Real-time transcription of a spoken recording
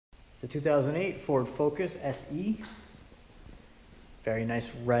It's a 2008 Ford Focus SE. Very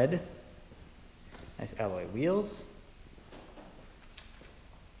nice red. Nice alloy wheels.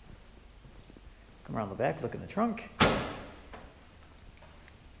 Come around the back, look in the trunk.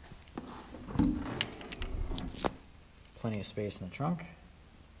 Plenty of space in the trunk.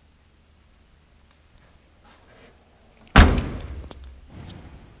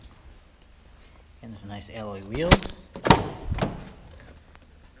 And there's nice alloy wheels.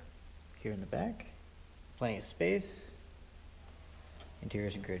 Here in the back. Plenty of space.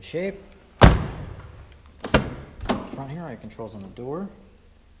 Interior's in good shape. Front here, I have controls on the door.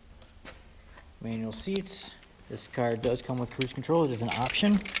 Manual seats. This car does come with cruise control. It is an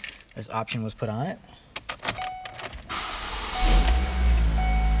option. This option was put on it.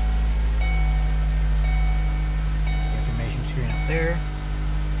 Information screen up there.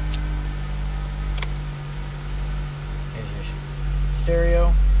 There's your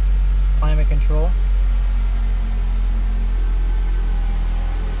stereo, climate control.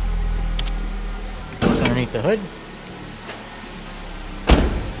 Look underneath the hood.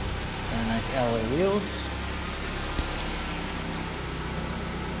 Nice alloy wheels.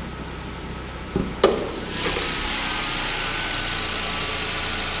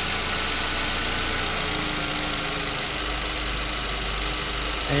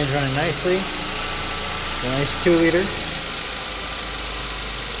 Engine's running nicely. It's a nice 2-liter.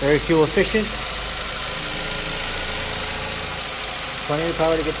 Very fuel efficient. Plenty of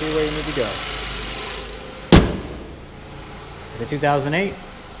power to get you where you need to go. It's a 2008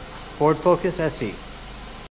 Ford Focus SE.